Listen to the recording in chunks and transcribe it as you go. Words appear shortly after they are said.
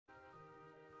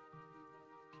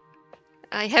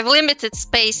I have limited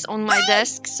space on my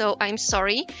desk, so I'm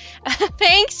sorry.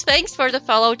 Thanks for the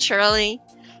follow, Charlie.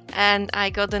 And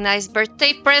I got a nice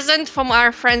birthday present from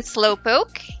our friend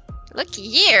Slowpoke. Looky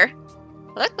here.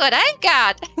 Look what I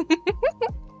got.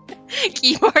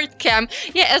 Keyboard cam.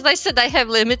 Yeah, as I said, I have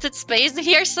limited space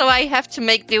here, so I have to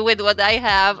make do with what I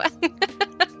have.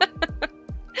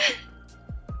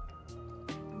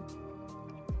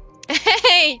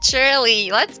 Hey,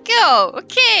 Charlie, let's go.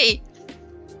 Okay.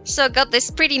 So got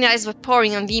this pretty nice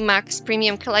Vaporeon VMax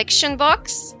Premium Collection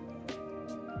box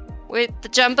with the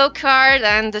jumbo card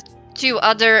and the 2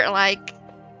 other like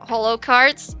holo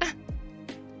cards.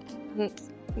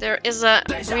 There is a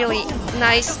really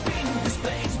nice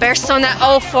Persona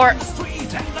 04.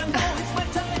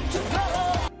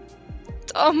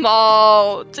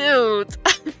 Tomo, dude.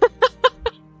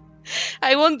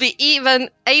 I won't be even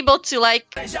able to like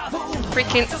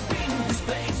freaking.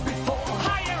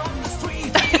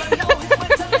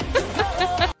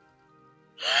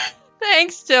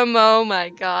 Thanks, Tomo. Oh my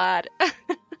god.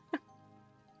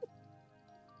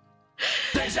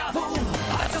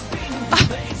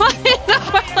 What in the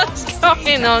world's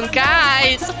going on,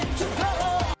 guys?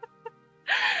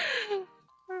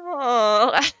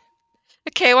 Oh.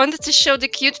 Okay, I wanted to show the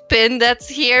cute pin that's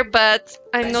here, but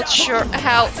I'm not sure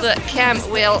how the cam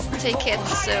will take it,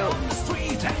 so...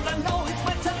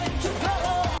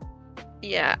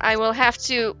 Yeah, I will have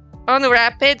to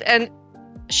unwrap it and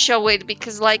show it,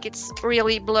 because like it's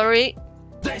really blurry.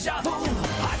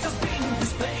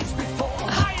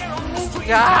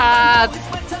 God!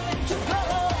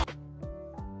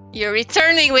 You're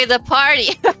returning with a party!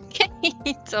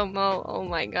 Okay, Tomo, oh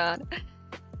my god.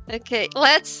 Okay,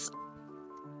 let's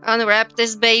unwrap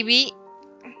this baby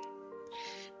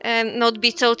and not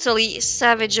be totally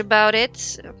savage about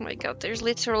it. Oh my god, there's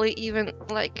literally even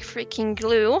like freaking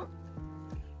glue.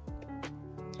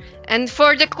 And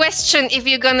for the question if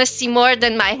you're gonna see more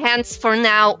than my hands, for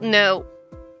now, no.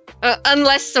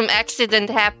 Unless some accident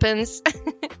happens.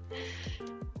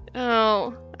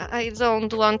 Oh, I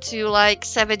don't want to like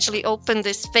savagely open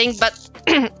this thing, but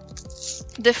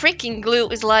the freaking glue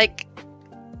is like...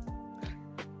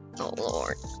 Oh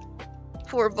lord.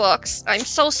 Poor box. I'm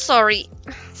so sorry.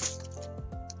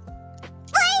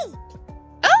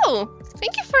 Oh,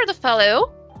 thank you for the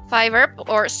follow. Fiverr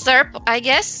or Serp, I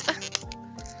guess.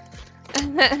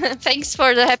 Thanks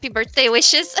for the happy birthday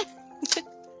wishes.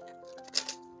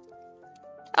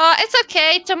 Oh, it's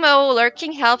okay. Tomo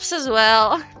lurking helps as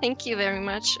well. Thank you very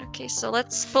much. Okay, so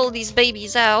let's pull these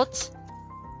babies out.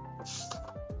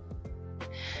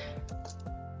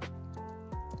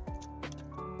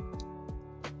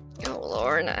 Oh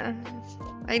lord.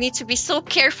 I need to be so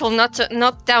careful not to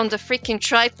knock down the freaking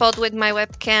tripod with my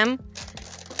webcam.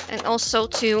 And also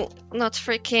to not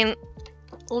freaking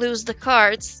lose the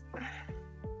cards.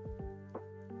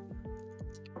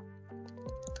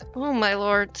 Oh my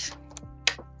lord.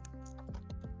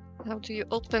 How do you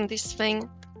open this thing?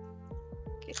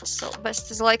 Okay, so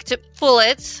best is like to pull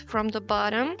it from the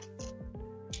bottom.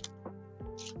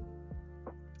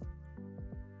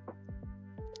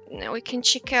 Now we can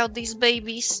check out these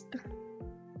babies.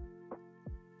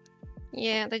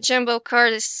 Yeah, the jumbo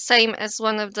card is same as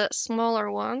one of the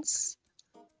smaller ones.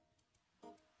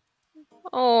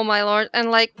 Oh my lord, and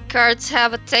like cards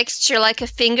have a texture like a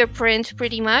fingerprint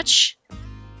pretty much.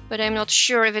 But I'm not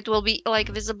sure if it will be like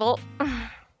visible.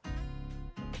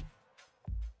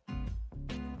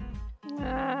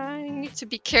 I need to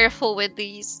be careful with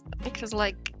these because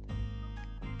like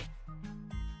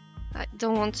I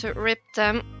don't want to rip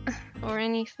them or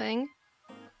anything.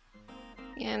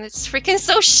 Yeah, and it's freaking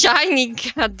so shiny,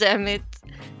 god damn it.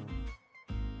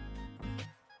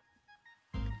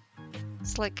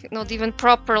 It's like not even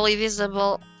properly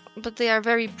visible, but they are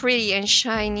very pretty and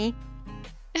shiny.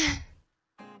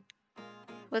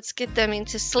 Let's get them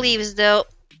into sleeves though.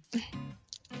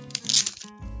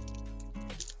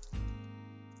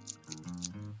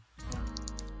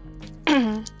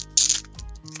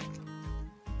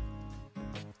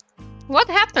 What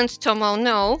happened, Tomo?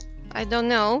 No, I don't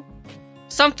know.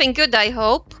 Something good, I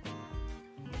hope.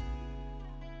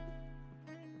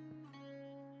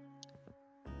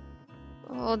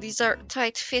 Oh, these are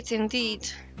tight fit indeed.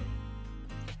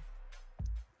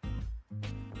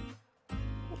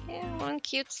 Yeah, one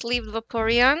cute sleeved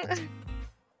Vaporeon.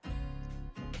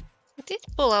 It did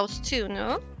pull out too,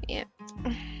 no? Yeah.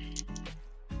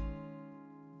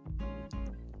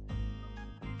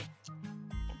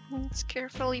 Let's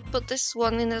carefully put this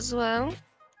one in as well.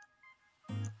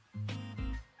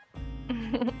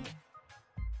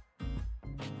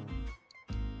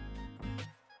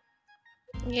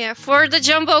 Yeah, for the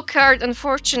jumbo card,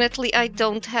 unfortunately, I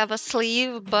don't have a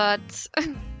sleeve, but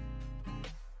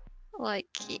like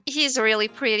he's really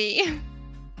pretty.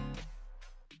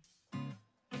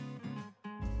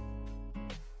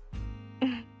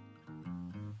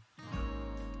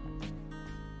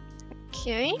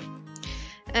 Okay,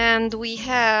 and we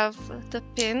have the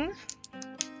pin.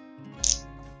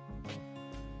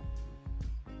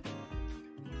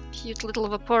 Cute little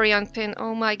Vaporeon pin.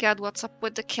 Oh my god, what's up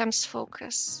with the cam's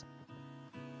focus?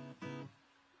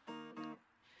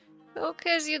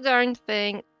 Focus, you darn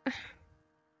thing.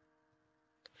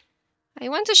 I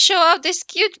want to show off this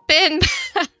cute pin,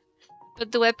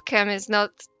 but the webcam is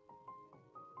not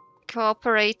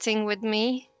cooperating with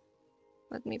me.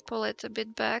 Let me pull it a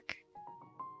bit back.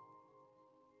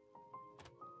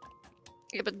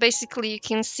 Yeah, but basically you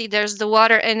can see there's the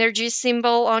water energy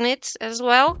symbol on it as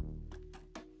well.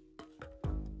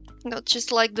 Not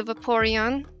just like the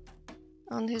Vaporeon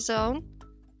on his own.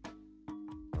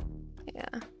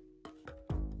 Yeah.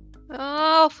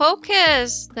 Oh,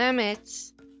 focus! Damn it.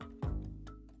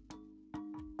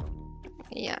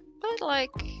 Yeah, but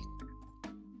like...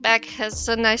 back has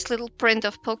a nice little print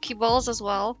of Pokeballs as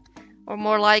well. Or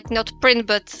more like, not print,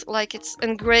 but like it's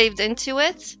engraved into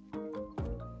it.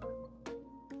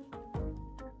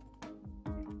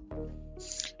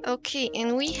 Okay,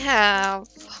 and we have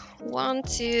 1,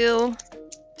 2,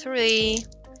 3,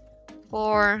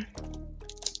 4,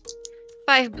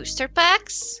 5 booster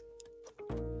packs.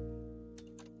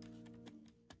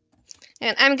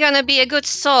 And I'm gonna be a good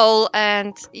soul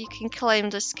and you can claim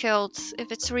this code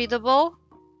if it's readable.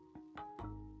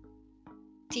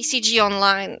 TCG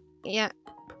Online. Yeah.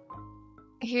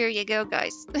 Here you go,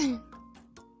 guys.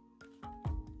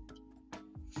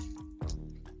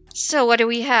 So what do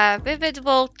we have? Vivid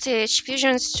Voltage,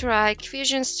 Fusion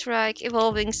Strike,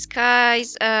 Evolving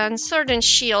Skies, and Sword and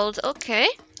Shield. Okay.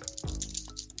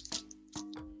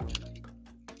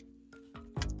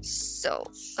 So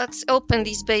let's open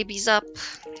these babies up.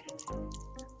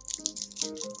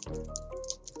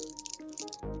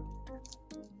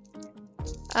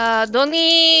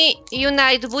 Donny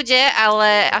Unite bude,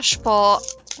 ale až po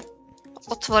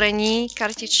otvorení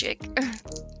kartičiek.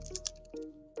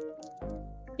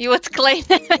 You would claim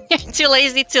you're too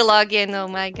lazy to log in, oh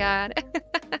my god.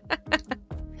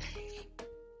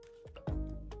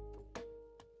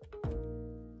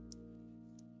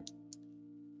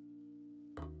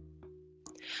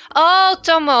 Oh,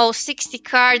 Tomo, 60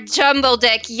 card jumbo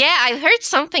deck. Yeah, I heard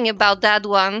something about that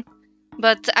one,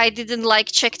 but I didn't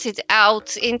like checked it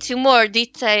out into more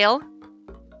detail.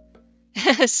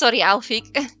 Sorry,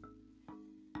 Alfik.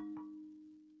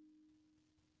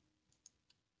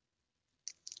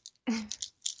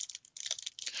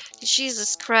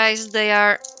 Jesus Christ, they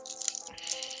are...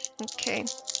 Okay.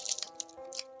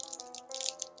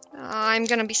 I'm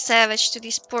gonna be savage to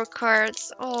these poor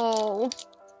cards. Oh.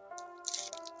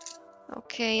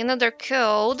 Okay, another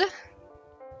code.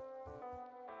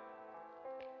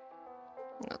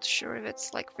 Not sure if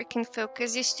it's like freaking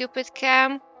focus, you stupid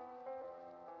cam.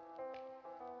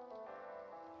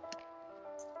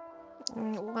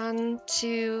 1,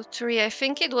 2, 3. I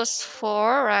think it was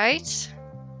 4, right?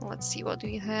 Let's see, what do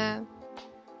we have?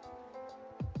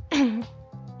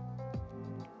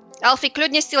 Alfie,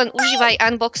 kľudne si len užívaj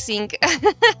unboxing.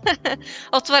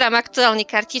 Otváram aktuálne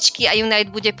kartičky a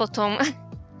Unite bude potom.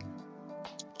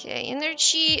 Okay,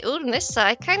 Energy. Ooh,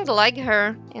 Nessa. I kind of like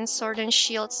her in Sword and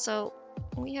Shield, so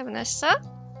we have Nessa.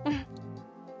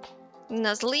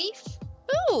 Nuzleaf.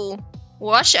 Ooh,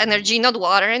 Wash Energy, not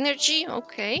Water Energy.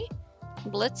 Okay.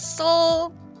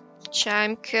 Blitzel.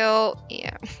 Chimco.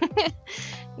 Yeah.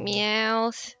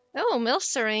 Meowth. Oh,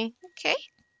 Milcery. Okay.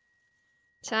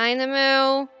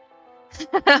 Dynamo.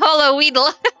 Hollow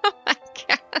Weedle. Oh my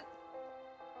god.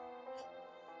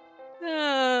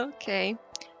 Oh, okay.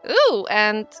 Ooh,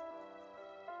 and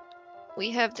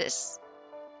we have this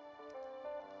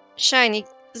shiny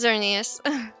Xerneas.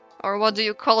 Or what do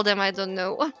you call them? I don't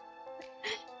know.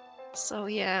 So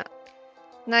yeah.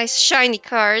 Nice shiny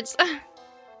cards.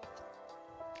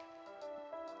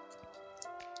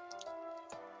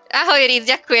 Ahoj, Reed,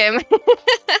 ďakujem.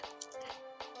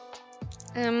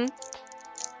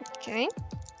 Okay.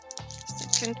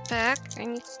 Second pack. I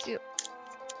need to...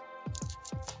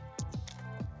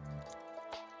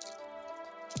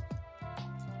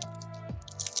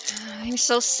 I'm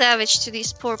so savage to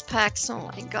these poor packs.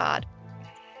 Oh my god.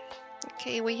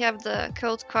 Okay, we have the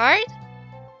code card.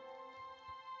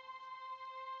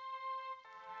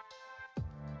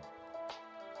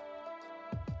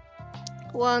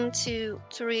 One, 2,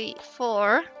 3,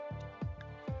 4.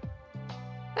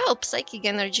 Oh, Psychic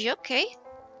Energy, okay.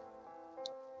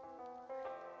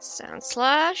 Sand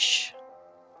Slash.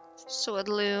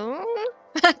 Swadloon.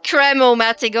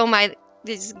 Cremomatic. Oh my,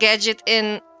 this gadget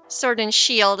in Sword and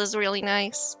Shield is really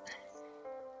nice.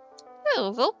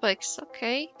 Oh, Vulpix,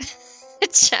 okay.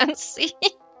 Chansey.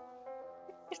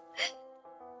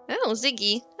 Oh,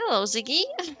 Ziggy. Hello, Ziggy.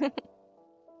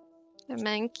 A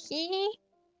Mankey.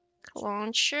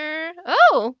 Launcher.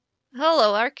 Oh!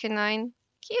 Hello, Arcanine.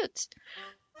 Cute.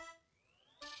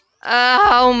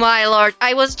 Oh my lord.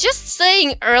 I was just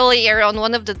saying earlier on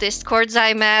one of the discords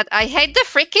I'm at, I hate the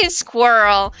freaking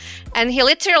squirrel. And he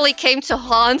literally came to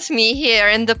haunt me here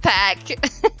in the pack.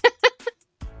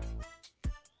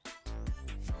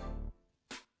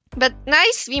 But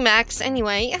nice VMax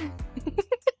anyway.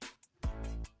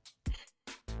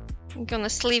 I'm gonna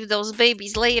sleeve those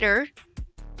babies later.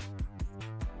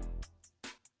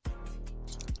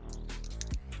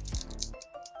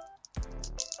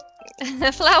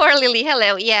 Flower Lily,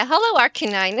 hello. Yeah, hello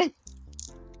Arcanine.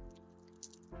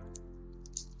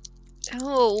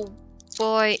 Oh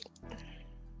boy.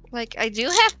 Like, I do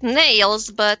have nails,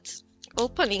 but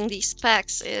opening these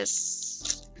packs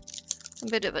is a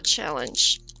bit of a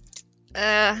challenge.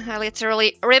 I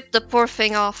literally ripped the poor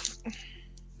thing off.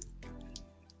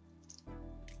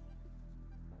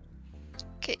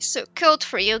 Okay, so code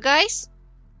for you guys.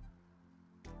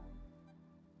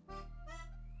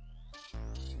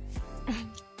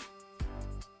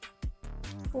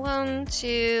 One,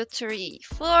 two, three,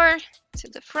 four to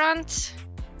the front.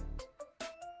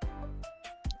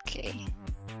 Okay.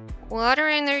 Water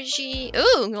energy.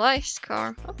 Ooh, life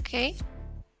scar. Okay.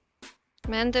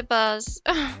 Mandibuzz.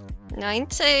 9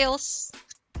 tails.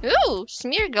 Ooh,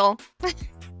 Smeargle.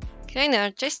 Kinda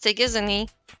artistic, isn't he?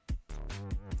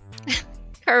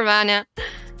 Carvana.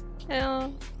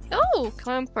 Oh,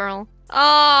 Clamperl.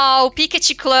 Oh,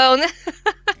 Pikachu clone.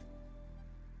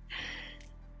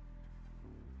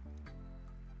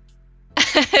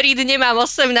 Reed, nemám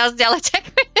 18, ale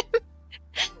ďakujem.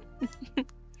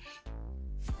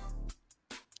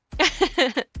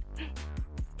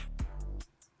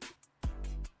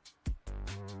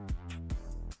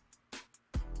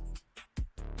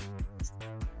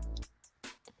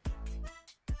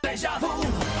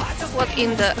 What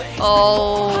in the...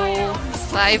 Oh,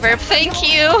 Fiverr, thank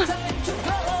you.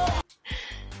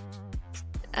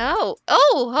 Oh,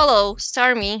 hello,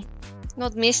 Starmie.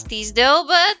 Not Misty's though,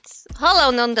 but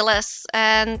hello nonetheless.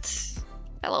 And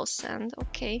hello, Sand.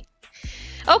 Okay.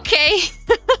 Okay.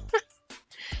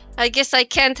 I guess I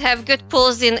can't have good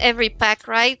pulls in every pack,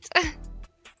 right?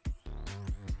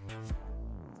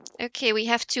 Okay, we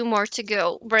have 2 more to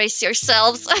go. Brace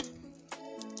yourselves.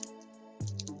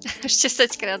 Až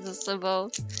 10krát za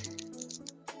sebou.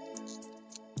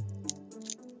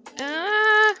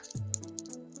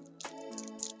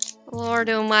 Lord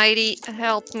Almighty,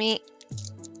 help me.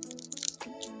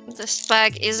 This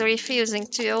pack is refusing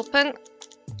to open.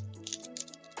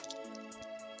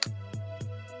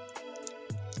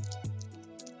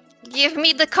 Give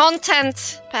me the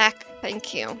content pack,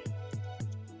 thank you.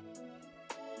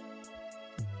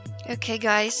 Okay,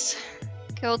 guys,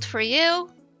 code for you.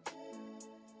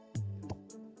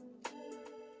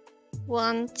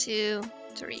 1, 2,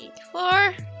 3,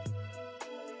 4.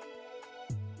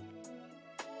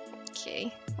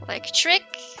 Okay, electric.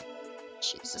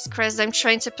 Jesus Christ, I'm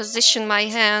trying to position my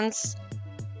hands.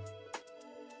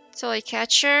 Toy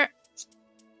catcher.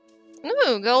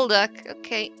 Ooh, Golduck,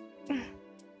 okay.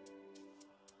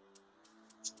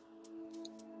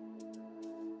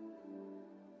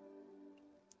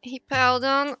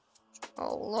 Hippowdon.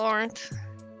 Oh lord.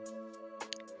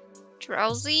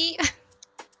 Drowsy.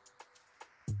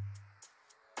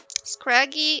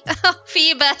 Scraggy.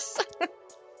 Phoebus.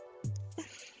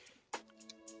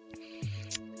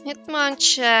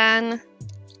 Hitmonchan.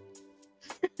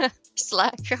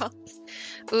 Slackout.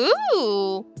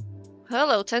 Ooh.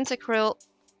 Hello, Tentacruel.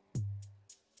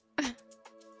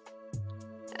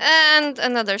 And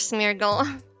another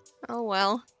Smeargle. Oh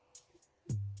well.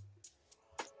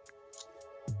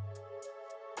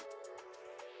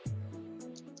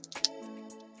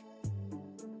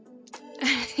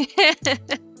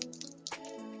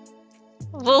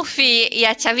 Wolfie,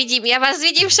 ja ťa vidím, ja vás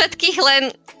vidím všetkých, len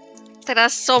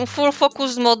teraz som full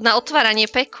focus mod na otváranie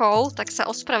pekov, tak sa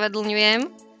ospravedlňujem.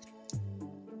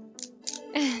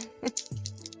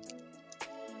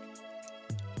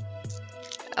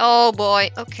 Oh boy,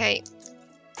 okay.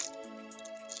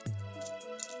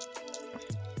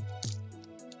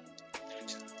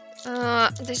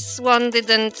 This one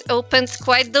didn't open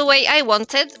quite the way I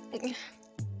wanted.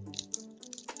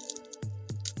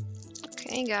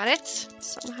 Okay, got it.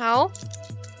 Somehow.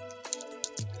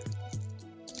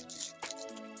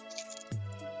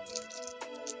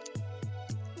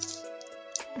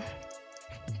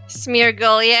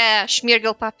 Smeargle, yeah.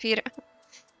 Smeargle Papir.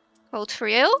 Code for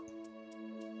you.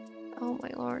 Oh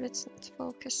my lord, it's not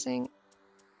focusing.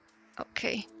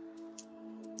 Okay.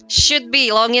 Should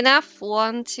be long enough.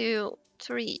 1, 2,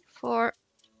 3, 4.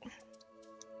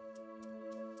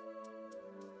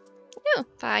 Oh,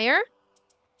 fire.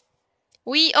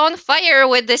 We on fire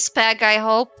with this pack, I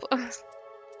hope.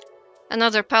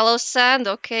 Another Palo Sand,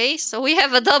 okay, so we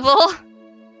have a double.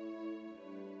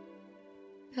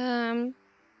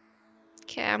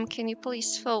 Cam, can you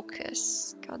please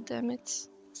focus? God damn it.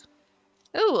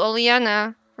 Oh,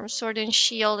 Oleana from Sword and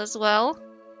Shield as well.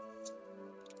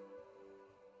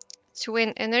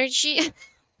 Twin Energy.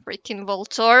 Freaking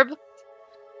Voltorb.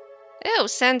 Oh,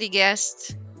 Sandy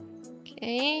Guest.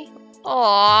 Okay.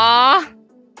 Aww.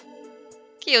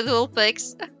 Cute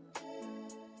Vulpix.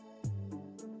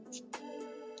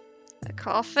 A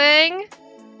coughing.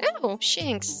 Oh,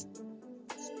 Shinx.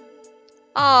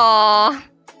 Aww.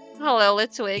 Hello,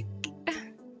 Litwick.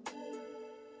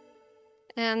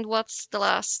 And what's the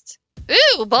last?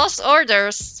 Ooh, Boss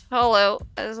Orders. Hello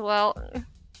as well.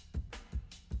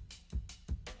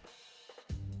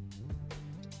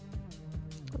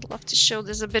 I'd love to show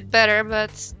this a bit better,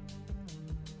 but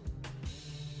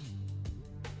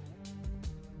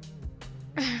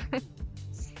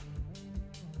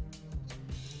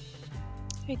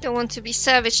I don't want to be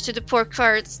savage to the poor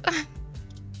cards.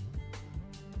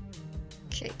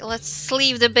 Okay, let's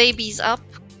sleeve the babies up.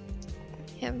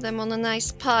 Have them on a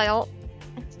nice pile.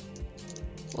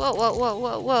 Whoa, whoa, whoa,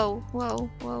 whoa, whoa, whoa,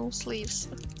 whoa, sleeves.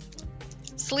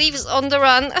 Sleeves on the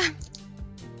run.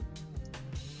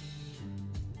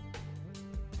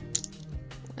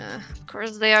 Of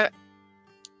course they are.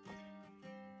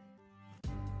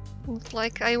 Not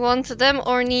like I want them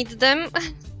or need them.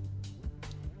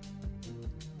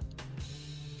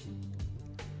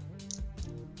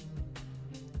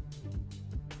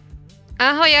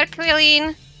 Ahoy,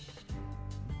 Arqueline!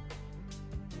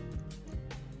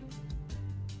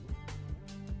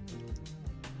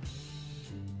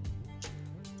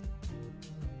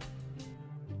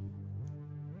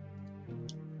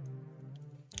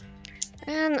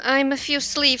 And I'm a few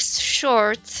sleeves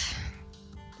short,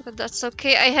 but that's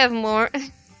okay, I have more.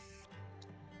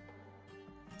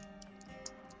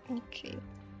 Okay.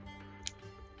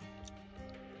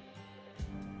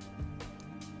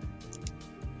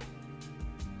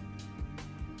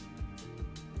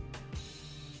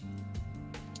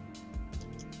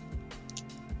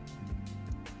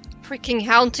 Freaking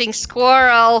haunting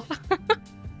squirrel!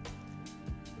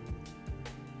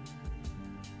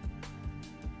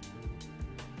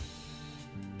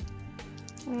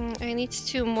 I need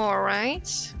 2 more,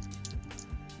 right?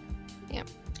 Yeah.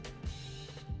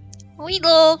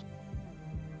 Weedle!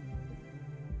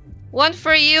 1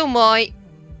 for you, Moy.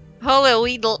 Hello,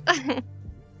 Weedle.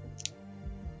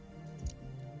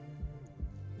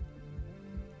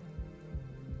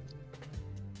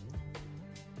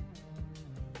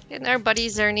 And our buddy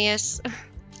Xerneas.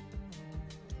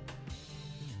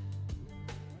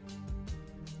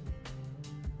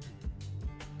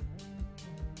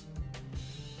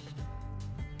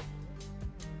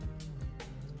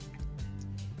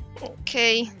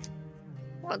 Okay,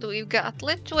 what do we got?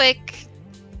 Litwick,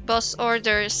 Boss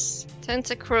Orders,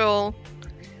 Tentacruel,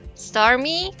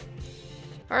 Starmie,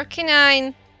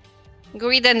 Arcanine,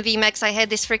 Greedent VMax. I had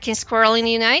this freaking squirrel in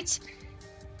Unite.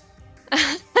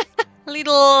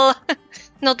 Little,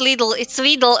 not Lidl, it's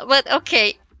Weedle, but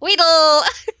okay, Weedle!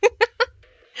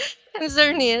 And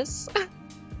Xerneas.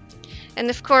 And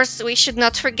of course, we should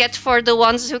not forget for the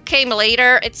ones who came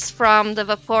later, it's from the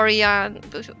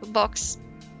Vaporeon box.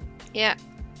 Yeah.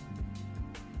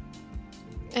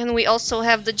 And we also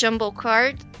have the jumbo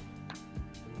card.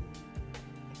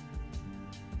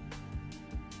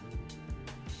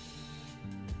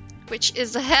 Which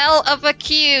is a hell of a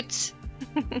cute.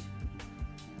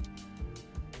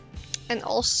 And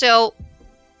also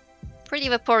pretty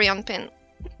Vaporeon pin.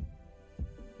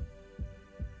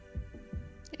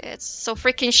 It's so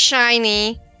freaking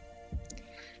shiny.